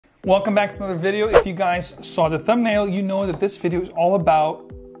Welcome back to another video. If you guys saw the thumbnail, you know that this video is all about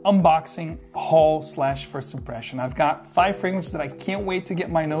unboxing, haul / first impression. I've got 5 fragrances that I can't wait to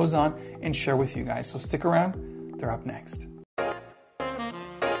get my nose on and share with you guys. So stick around, they're up next.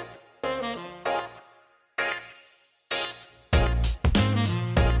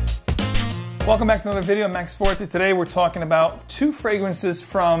 Welcome back to another video. I'm Max Forti. Today we're talking about 2 fragrances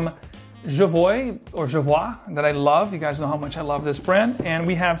from JOVOY or JOVOY that I love. You guys know how much I love this brand. And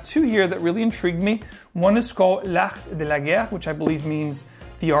we have 2 here that really intrigued me. One is called L'Art de la Guerre, which I believe means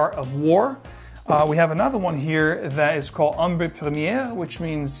the art of war. We have another one here that is called Ambre Première, which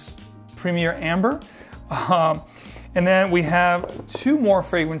means Premier Amber. And then we have 2 more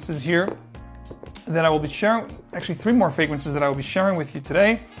fragrances here that I will be sharing, actually 3 more fragrances that I will be sharing with you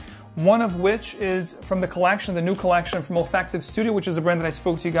today. One of which is from the collection, the new collection from OLFACTIVE Studio, which is a brand that I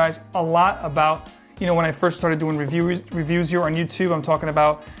spoke to you guys a lot about, when I first started doing reviews here on YouTube. I'm talking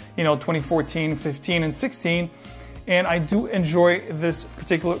about, 2014, 15, and 16. And I do enjoy this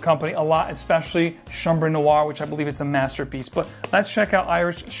particular company a lot, especially Chambre Noire, which I believe it's a masterpiece. But let's check out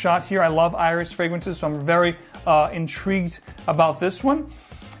Iris Shot here. I love Iris fragrances, so I'm very intrigued about this one.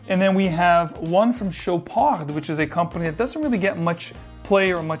 And then we have one from CHOPARD, which is a company that doesn't really get much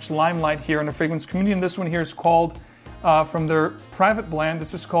play or much limelight here in the fragrance community. And this one here is called, from their private blend,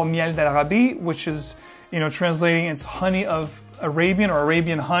 this is called Miel d'Arabie, which is, translating it's honey of Arabian or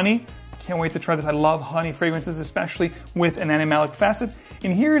Arabian honey. Can't wait to try this. I love honey fragrances, especially with an animalic facet.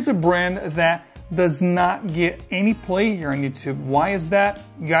 And here is a brand that does not get any play here on YouTube. Why is that?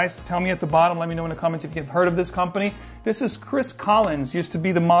 You guys, tell me at the bottom. Let me know in the comments if you've heard of this company. This is Chris Collins. Used to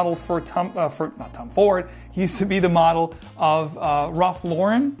be the model for not Tom Ford. He used to be the model of Ralph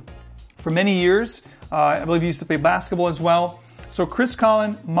Lauren for many years. I believe he used to play basketball as well. So Chris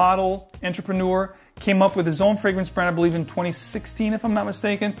Collins, model, entrepreneur, came up with his own fragrance brand, I believe in 2016, if I'm not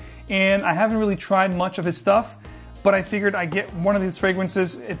mistaken. And I haven't really tried much of his stuff, but I figured I'd get one of these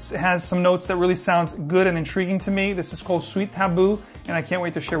fragrances. It has some notes that really sounds good and intriguing to me. This is called Sweet Taboo, and I can't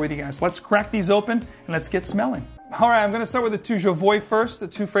wait to share with you guys. So let's crack these open and let's get smelling. All right, I'm going to start with the 2 JOVOY first, the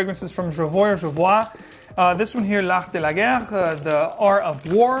 2 fragrances from JOVOY or JOVOY. This one here, L'Art de la Guerre, the art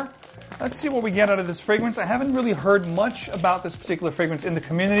of war. Let's see what we get out of this fragrance. I haven't really heard much about this particular fragrance in the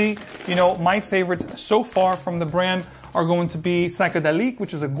community. My favorites so far from the brand are going to be Psychedelique,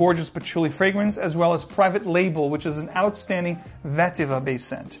 which is a gorgeous patchouli fragrance, as well as Private Label, which is an outstanding vetiver-based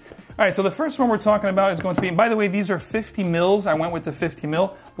scent. All right, so the first one we're talking about is going to be, and by the way, these are 50 mils. I went with the 50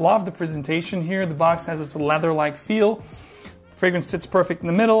 mil. Love the presentation here. The box has this leather-like feel. The fragrance sits perfect in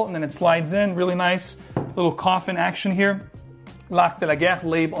the middle, and then it slides in. Really nice little coffin action here. L'Art de la Guerre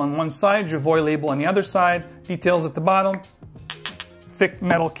label on one side, JOVOY label on the other side. Details at the bottom. Thick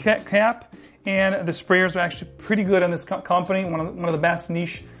metal cap. And the sprayers are actually pretty good on this company. One of the best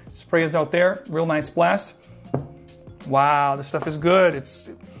niche sprayers out there. Real nice blast. Wow, this stuff is good. It's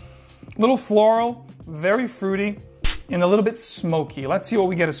a little floral, very fruity, and a little bit smoky. Let's see what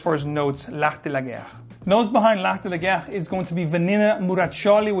we get as far as notes. L'Art de la Guerre. Nose behind L'Art de la Guerre is going to be Vanilla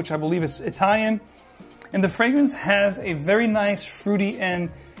Muraccioli, which I believe is Italian. And the fragrance has a very nice, fruity,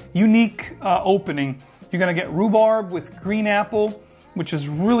 and unique opening. You're going to get rhubarb with green apple, which is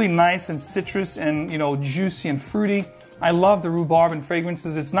really nice and citrus and, juicy and fruity. I love the rhubarb in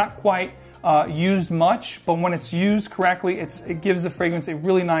fragrances. It's not quite used much, but when it's used correctly, it gives the fragrance a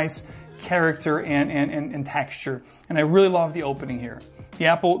really nice character and texture. And I really love the opening here.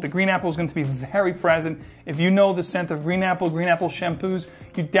 The green apple is going to be very present. If you know the scent of green apple shampoos,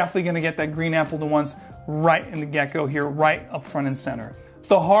 you're definitely going to get that green apple, the ones right in the get-go here, right up front and center.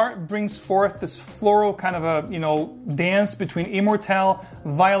 The heart brings forth this floral kind of a, dance between immortelle,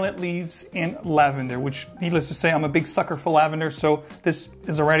 violet leaves, and lavender, which, needless to say, I'm a big sucker for lavender, so this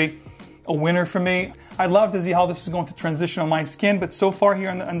is already a winner for me. I'd love to see how this is going to transition on my skin, but so far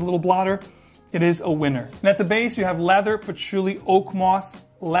here on the little blotter, it is a winner. And at the base, you have leather, patchouli, oak moss,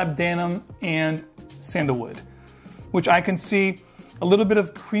 labdanum, and sandalwood, which I can see a little bit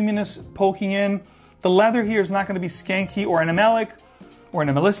of creaminess poking in. The leather here is not going to be skanky or animalic or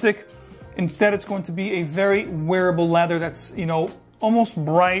animalistic. Instead, it's going to be a very wearable leather that's, almost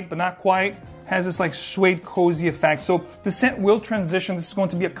bright, but not quite. Has this like suede cozy effect. So the scent will transition. This is going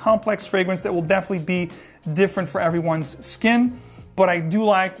to be a complex fragrance that will definitely be different for everyone's skin. But I do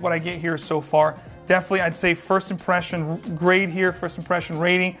like what I get here so far. Definitely, I'd say first impression grade here, first impression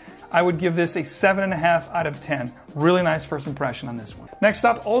rating. I would give this a 7.5 out of 10. Really nice first impression on this one. Next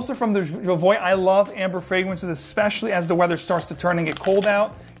up, also from the JOVOY, I love amber fragrances, especially as the weather starts to turn and get cold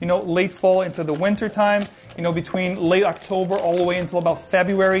out. Late fall into the winter time, between late October all the way until about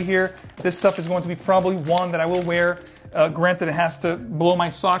February here. This stuff is going to be probably one that I will wear Granted, it has to blow my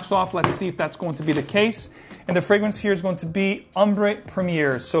socks off. Let's see if that's going to be the case. And the fragrance here is going to be Ambre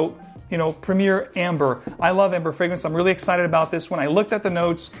Premier. So, you know, Premier Amber. I love Amber fragrance. I'm really excited about this one. I looked at the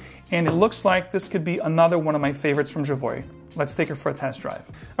notes, and it looks like this could be another one of my favorites from JOVOY. Let's take it for a test drive.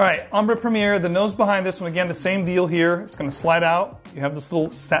 All right, Ambre Premier, the nose behind this one, again, the same deal here. It's gonna slide out. You have this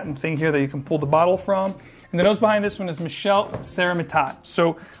little satin thing here that you can pull the bottle from. And the nose behind this one is Michel Ceramitat.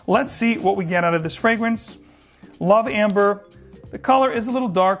 So let's see what we get out of this fragrance. Love amber. The color is a little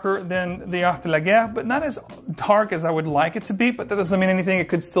darker than the Art de la Guerre, but not as dark as I would like it to be, but that doesn't mean anything. It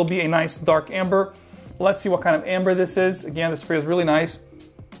could still be a nice dark amber. Let's see what kind of amber this is. Again, the spray is really nice.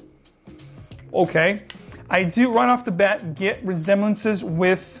 Okay. I do, right off the bat, get resemblances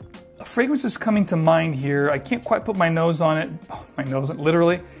with fragrances coming to mind here. I can't quite put my nose on it. Oh, my nose,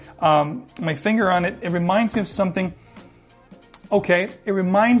 literally. My finger on it. It reminds me of something. Okay, it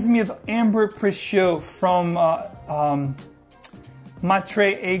reminds me of Ambre Précieux from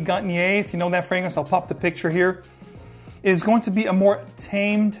Maitre et Garnier. If you know that fragrance, I'll pop the picture here. It is going to be a more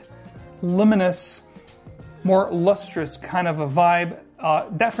tamed, luminous, more lustrous kind of a vibe.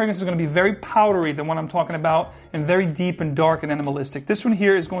 That fragrance is going to be very powdery, the one I'm talking about, and very deep and dark and animalistic. This one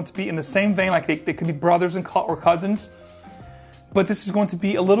here is going to be in the same vein, like they could be brothers and or cousins. But this is going to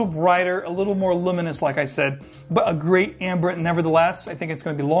be a little brighter, a little more luminous, like I said. But a great amber nevertheless. I think it's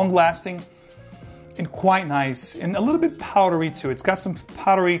going to be long-lasting and quite nice. And a little bit powdery, too. It's got some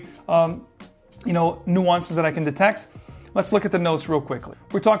powdery, you know, nuances that I can detect. Let's look at the notes real quickly.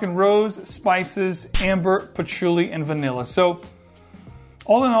 We're talking rose, spices, amber, patchouli, and vanilla. So,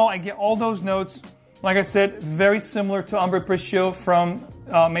 all in all, I get all those notes. Like I said, very similar to Ambre Précieux from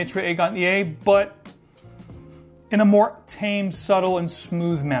Maitre et Garnier, but in a more tame, subtle, and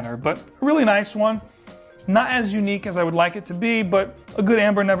smooth manner. But a really nice one. Not as unique as I would like it to be, but a good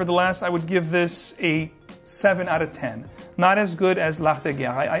amber nevertheless. I would give this a 7 out of 10. Not as good as L'Art de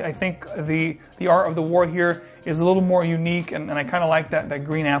Guerre. I think the Art of the War here is a little more unique, and I kind of like that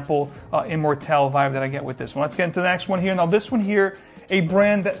green apple immortelle vibe that I get with this one. Let's get into the next one here. Now this one here, a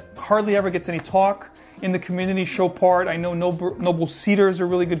brand that hardly ever gets any talk in the community, CHOPARD. I know Noble Cedar is a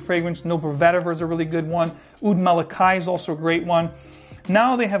really good fragrance. Noble Vetiver is a really good one. Oud Malachi is also a great one.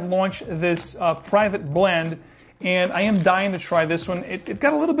 Now they have launched this private blend, and I am dying to try this one. It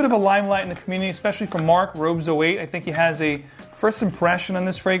got a little bit of a limelight in the community, especially from Mark, Robes08. I think he has a first impression on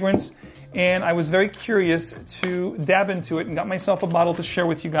this fragrance, and I was very curious to dab into it and got myself a bottle to share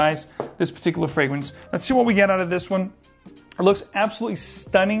with you guys this particular fragrance. Let's see what we get out of this one. It looks absolutely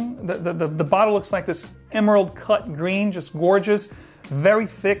stunning. The bottle looks like this emerald cut green, just gorgeous. Very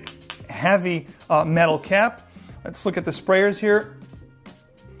thick, heavy metal cap. Let's look at the sprayers here.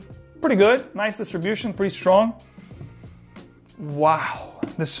 Pretty good, nice distribution, pretty strong. Wow,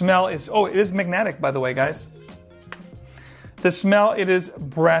 the smell is, oh, it is magnetic, by the way, guys. The smell, it is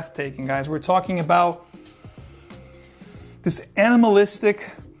breathtaking, guys. We're talking about this animalistic.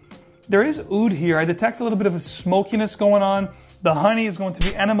 There is oud here. I detect a little bit of a smokiness going on. The honey is going to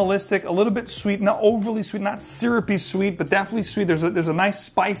be animalistic, a little bit sweet, not overly sweet, not syrupy sweet, but definitely sweet. There's a nice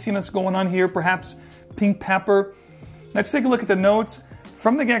spiciness going on here, perhaps pink pepper. Let's take a look at the notes.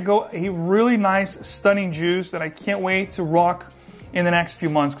 From the get-go, a really nice, stunning juice that I can't wait to rock in the next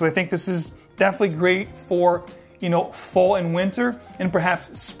few months, because I think this is definitely great for, you know, fall and winter, and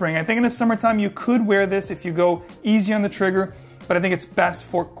perhaps spring. I think in the summertime you could wear this if you go easy on the trigger, but I think it's best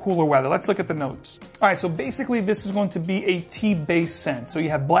for cooler weather. Let's look at the notes. All right, so basically this is going to be a tea-based scent. So you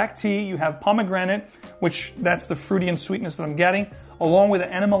have black tea, you have pomegranate, which that's the fruity and sweetness that I'm getting, along with an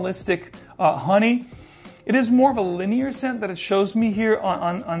animalistic honey. It is more of a linear scent that it shows me here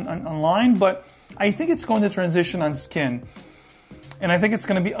online, but I think it's going to transition on skin. And I think it's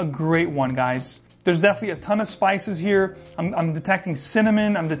going to be a great one, guys. There's definitely a ton of spices here. I'm detecting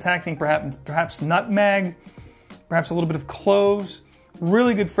cinnamon, I'm detecting perhaps nutmeg, perhaps a little bit of cloves.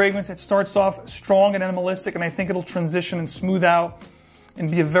 Really good fragrance. It starts off strong and animalistic, and I think it'll transition and smooth out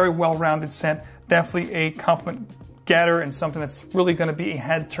and be a very well-rounded scent. Definitely a compliment getter and something that's really going to be a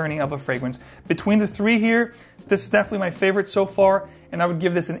head-turning of a fragrance. Between the three here, this is definitely my favorite so far, and I would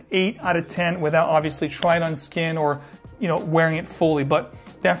give this an 8 out of 10 without obviously trying it on skin or, you know, wearing it fully, but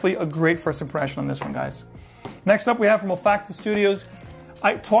definitely a great first impression on this one, guys. Next up, we have from OLFACTIVE Studios.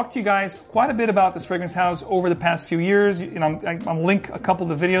 I talked to you guys quite a bit about this fragrance house over the past few years. You know, I'll link a couple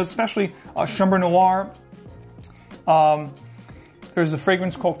of the videos, especially Chambre Noire. There's a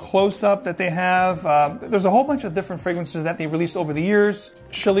fragrance called Close Up that they have. There's a whole bunch of different fragrances that they released over the years.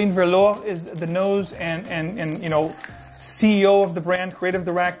 Céline Verlot is the nose and you know, CEO of the brand, creative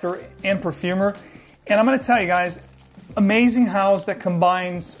director, and perfumer. And I'm going to tell you guys, amazing house that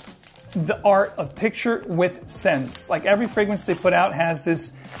combines the art of picture with scents. Like every fragrance they put out has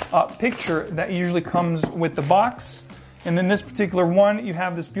this picture that usually comes with the box. And in this particular one, you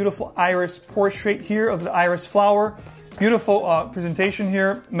have this beautiful iris portrait here of the iris flower. Beautiful presentation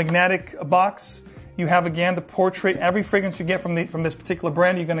here, magnetic box. You have again the portrait. Every fragrance you get from this particular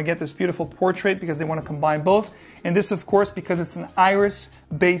brand, you're going to get this beautiful portrait because they want to combine both. And this, of course, because it's an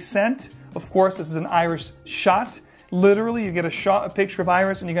iris-based scent. Of course, this is an iris shot. Literally, you get a picture of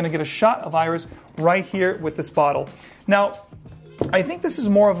iris, and you're going to get a shot of iris right here with this bottle. Now, I think this is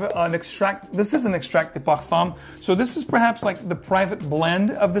more of an extract. This is an extract de parfum. So this is perhaps like the private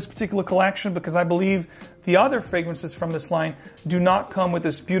blend of this particular collection, because I believe the other fragrances from this line do not come with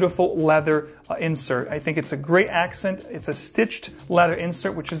this beautiful leather insert. I think it's a great accent. It's a stitched leather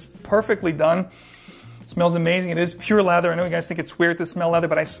insert, which is perfectly done. It smells amazing. It is pure leather. I know you guys think it's weird to smell leather,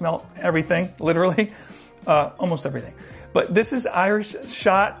 but I smell everything, literally, almost everything. But this is Iris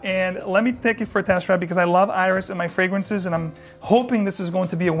Shot, and let me take it for a test drive because I love Iris in my fragrances, and I'm hoping this is going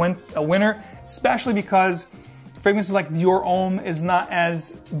to be a winner, especially because fragrances like Dior Homme is not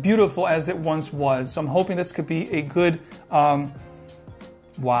as beautiful as it once was. So I'm hoping this could be a good,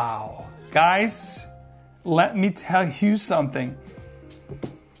 wow. Guys, let me tell you something.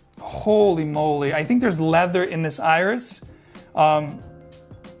 Holy moly. I think there's leather in this Iris.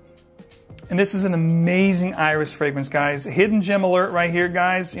 And this is an amazing iris fragrance, guys. Hidden gem alert right here,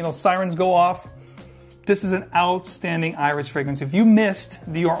 guys. You know, sirens go off. This is an outstanding iris fragrance. If you missed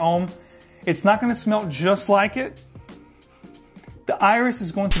Dior Homme, it's not going to smell just like it. The iris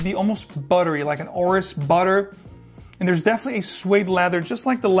is going to be almost buttery, like an orris butter. And there's definitely a suede leather, just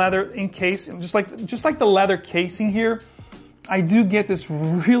like the leather in case, just like the leather casing here. I do get this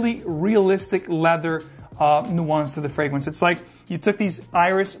really realistic leather nuance to the fragrance. It's like you took these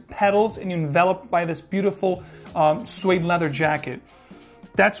iris petals and you enveloped by this beautiful suede leather jacket.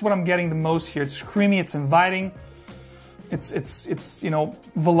 That's what I'm getting the most here. It's creamy, it's inviting, it's you know,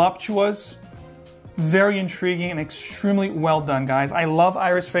 voluptuous, very intriguing, and extremely well done, guys. I love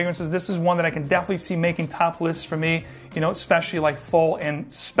iris fragrances. This is one that I can definitely see making top lists for me, you know, especially like fall and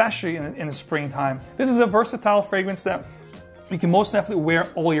especially in the springtime. This is a versatile fragrance that you can most definitely wear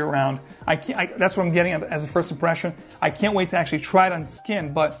all year round. That's what I'm getting as a first impression. I can't wait to actually try it on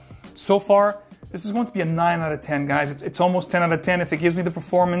skin, but so far, this is going to be a 9 out of 10, guys. It's almost 10 out of 10. If it gives me the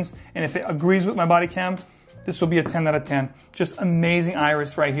performance and if it agrees with my body chem, this will be a 10 out of 10. Just amazing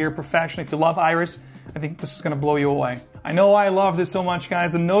iris right here, perfection. If you love iris, I think this is going to blow you away. I know I love this so much,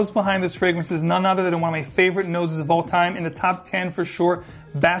 guys. The nose behind this fragrance is none other than one of my favorite noses of all time, in the top 10 for sure,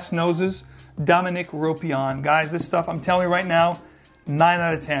 best noses. Dominique Ropion. Guys, this stuff, I'm telling you right now, 9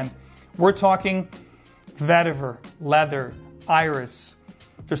 out of 10. We're talking vetiver, leather, iris.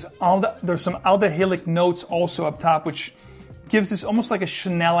 There's some aldehydic notes also up top, which gives this almost like a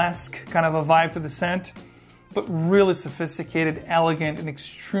Chanel-esque kind of a vibe to the scent, but really sophisticated, elegant, and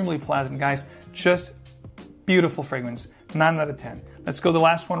extremely pleasant, guys. Just beautiful fragrance. 9 out of 10. Let's go to the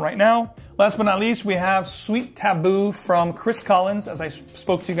last one right now. Last but not least, we have Sweet Taboo from Chris Collins, as I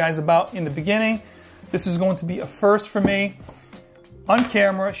spoke to you guys about in the beginning. This is going to be a first for me. On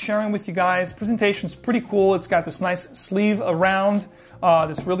camera, sharing with you guys. Presentation's pretty cool. It's got this nice sleeve around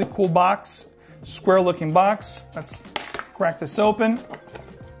this really cool box, square looking box. Let's crack this open.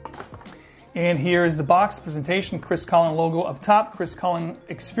 And here is the box presentation, Chris Collins logo up top, Chris Collins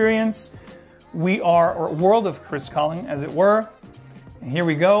Experience. We are, or World of Chris Collins, as it were. And here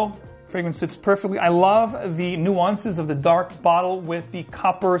we go. Fragrance sits perfectly. I love the nuances of the dark bottle with the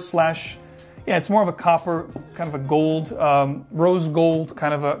copper slash, yeah, it's more of a copper, kind of a gold, rose gold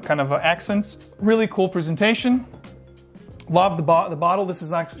kind of a accents. Really cool presentation. Love the bottle. This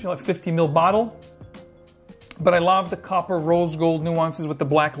is actually a 50 ml bottle. But I love the copper rose gold nuances with the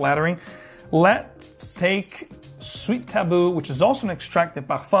black lettering. Let's take Sweet Taboo, which is also an extract de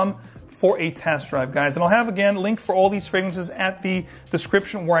parfum, for a test drive, guys. And I'll have, again, link for all these fragrances at the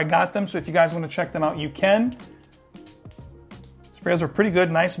description where I got them. So if you guys want to check them out, you can. Sprays are pretty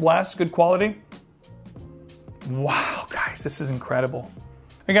good. Nice blast. Good quality. Wow, guys, this is incredible.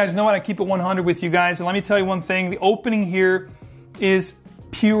 You guys know what? I keep it 100 with you guys. And let me tell you one thing. The opening here is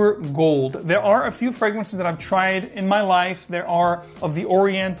pure gold. There are a few fragrances that I've tried in my life. There are of the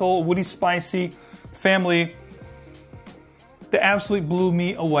Oriental, woody, spicy family that absolutely blew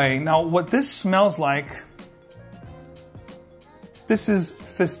me away. Now, what this smells like, this is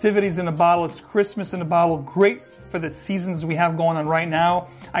festivities in a bottle. It's Christmas in a bottle. Great for the seasons we have going on right now.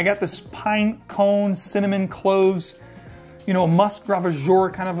 I got this pine cone, cinnamon, cloves, you know, musk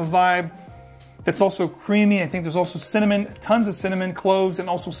ravageur kind of a vibe. That's also creamy. I think there's also cinnamon, tons of cinnamon, cloves, and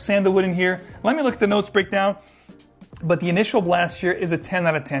also sandalwood in here. Let me look at the notes breakdown. But the initial blast here is a 10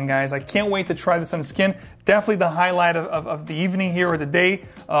 out of 10, guys. I can't wait to try this on the skin. Definitely the highlight of the evening here, or the day.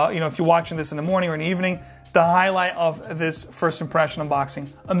 You know, if you're watching this in the morning or in the evening, the highlight of this first impression unboxing.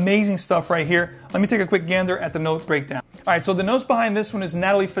 Amazing stuff right here. Let me take a quick gander at the note breakdown. All right, so the notes behind this one is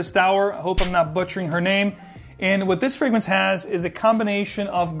Natalie Festauer. I hope I'm not butchering her name. And what this fragrance has is a combination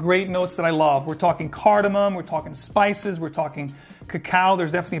of great notes that I love. We're talking cardamom, we're talking spices, we're talking cacao.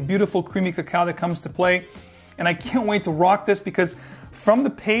 There's definitely a beautiful creamy cacao that comes to play. And I can't wait to rock this because from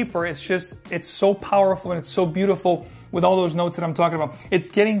the paper, it's so powerful and it's so beautiful with all those notes that I'm talking about. It's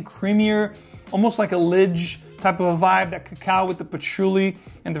getting creamier, almost like a lidge type of a vibe, that cacao with the patchouli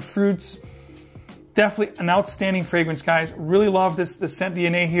and the fruits. Definitely an outstanding fragrance, guys. Really love this, the scent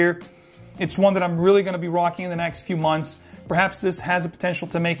DNA here. It's one that I'm really going to be rocking in the next few months. Perhaps this has a potential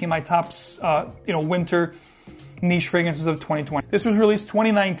to making my top, winter niche fragrances of 2020. This was released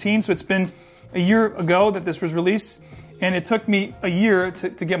 2019, so it's been a year ago that this was released, and it took me a year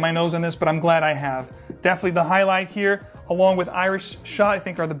to get my nose on this, but I'm glad I have. Definitely the highlight here, along with Iris Shot, I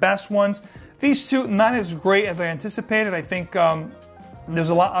think are the best ones. These two, not as great as I anticipated. I think there's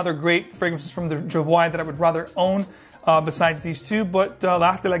a lot of other great fragrances from the JOVOY that I would rather own besides these two, but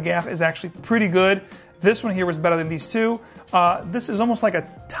L'Art de la Guerre is actually pretty good. This one here was better than these two. This is almost like a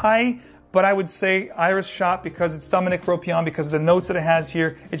tie, but I would say Iris Shot because it's Dominique Ropion, because of the notes that it has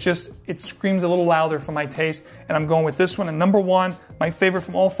here. It screams a little louder for my taste, and I'm going with this one. And number one, my favorite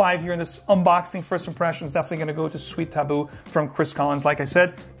from all five here in this unboxing first impression is definitely gonna go to Sweet Taboo from Chris Collins. Like I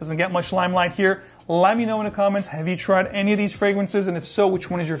said, doesn't get much limelight here. Let me know in the comments, have you tried any of these fragrances? And if so, which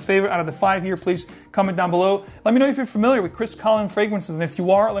one is your favorite out of the five here? Please comment down below. Let me know if you're familiar with Chris Collins fragrances. And if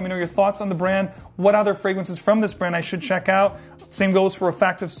you are, let me know your thoughts on the brand. What other fragrances from this brand I should check out? Same goes for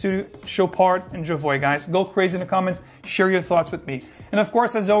OLFACTIVE Studio, CHOPARD, and JOVOY, guys. Go crazy in the comments. Share your thoughts with me. And of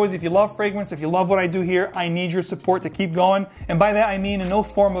course, as always, if you love fragrance, if you love what I do here, I need your support to keep going. And by that, I mean in no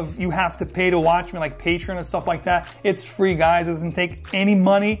form of you have to pay to watch me, like Patreon and stuff like that. It's free, guys. It doesn't take any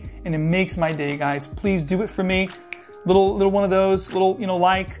money, and it makes my day, guys. Please do it for me. Little one of those,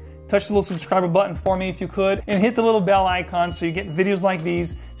 like, touch the little subscriber button for me if you could, and hit the little bell icon so you get videos like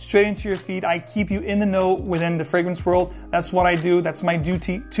these straight into your feed. I keep you in the know within the fragrance world. That's what I do. That's my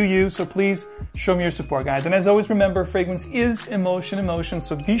duty to you. So please show me your support, guys. And as always, remember, fragrance is emotion.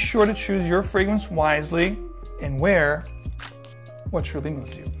 So be sure to choose your fragrance wisely and wear what truly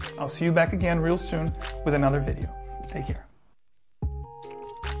moves you. I'll see you back again real soon with another video. Take care.